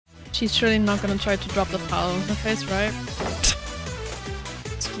She's surely not gonna try to drop the towel on her face, right?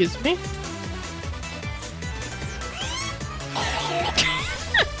 Excuse me?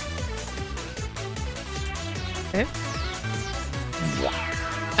 Okay.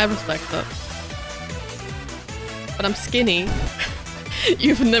 I respect that. But I'm skinny.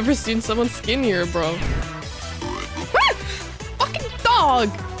 You've never seen someone skinnier, bro. Ah! Fucking dog!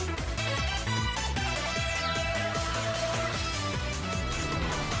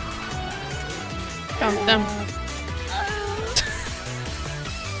 God damn.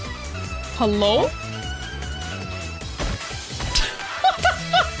 Hello? What the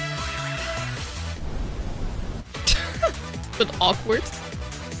fuck? Bit awkward.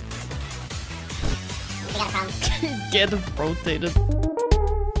 Get rotated.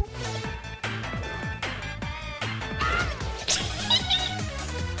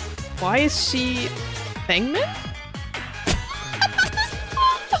 Why is she Bangman?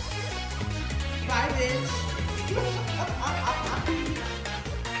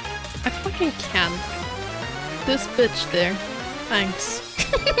 I fucking can't. This bitch there. Thanks.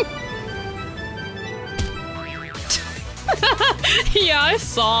 Yeah, I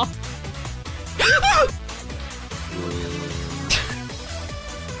saw.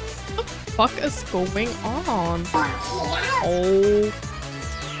 What the fuck is going on? Oh.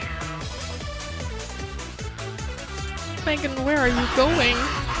 Megan, where are you going?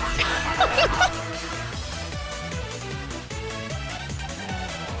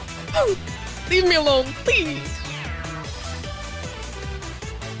 Leave me alone, please.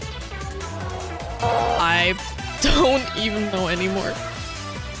 I don't even know anymore.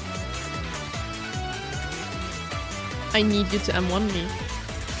 I need you to M1 me.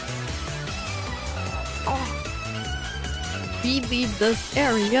 Oh. We leave this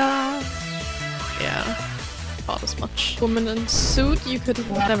area. Yeah, thought as much. Woman in suit, you could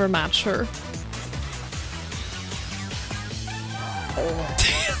never match her.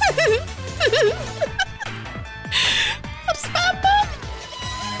 That is bad, Bob.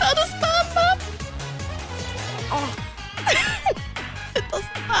 That is bad, Bob. Oh. It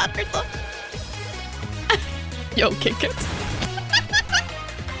doesn't matter though. Yo, kick it.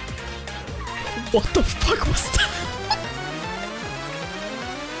 What the fuck was that?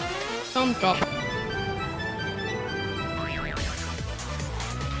 Don't go.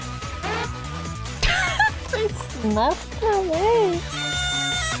 They snuffed away.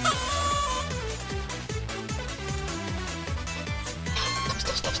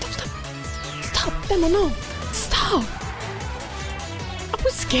 Stop, Demo, no! Stop! I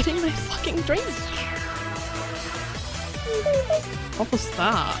was getting my fucking drink. What was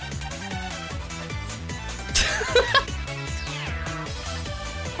that?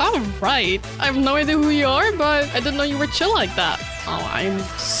 Alright, I have no idea who you are, but I didn't know you were chill like that. Oh, I'm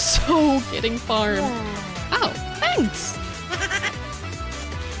so getting farmed. Oh, thanks!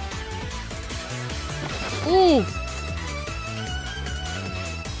 Ooh!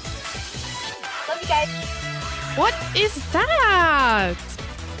 Love you guys. What is that?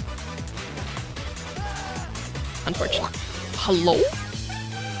 Unfortunate. Hello?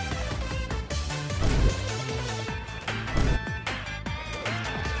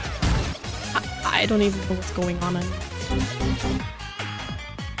 I don't even know what's going on.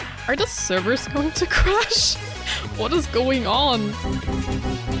 Are the servers going to crash? What is going on?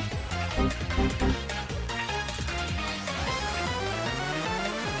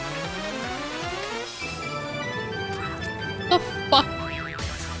 The fuck?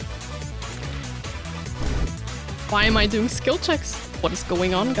 Why am I doing skill checks? What is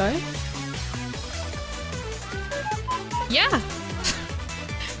going on, guys? Yeah!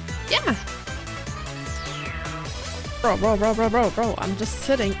 Yeah! Bro, I'm just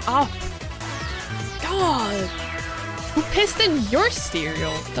sitting up. God! Who pissed in your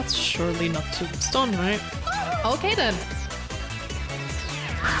stereo? That's surely not Tombstone, right? Okay then.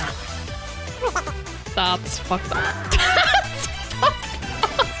 That's fucked up. That's fucked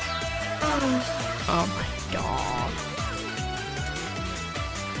up. Oh my god.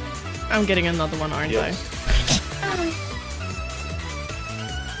 I'm getting another one, aren't I?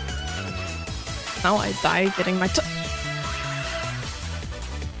 Now I die getting my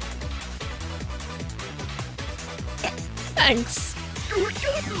Thanks.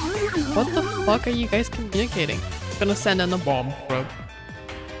 What the fuck are you guys communicating? I'm gonna send in a bomb, bro.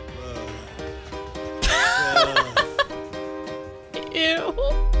 Ew.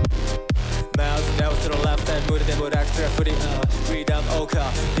 Mouse to the left and move them with extra footy. Freedom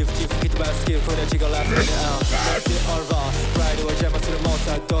oka. If you hit my skill, put a jiggle left in out. That's over. Right away, jam to the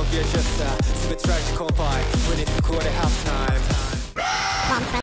monster. Don't be a just. Spit try to confine. When it's cool at halftime.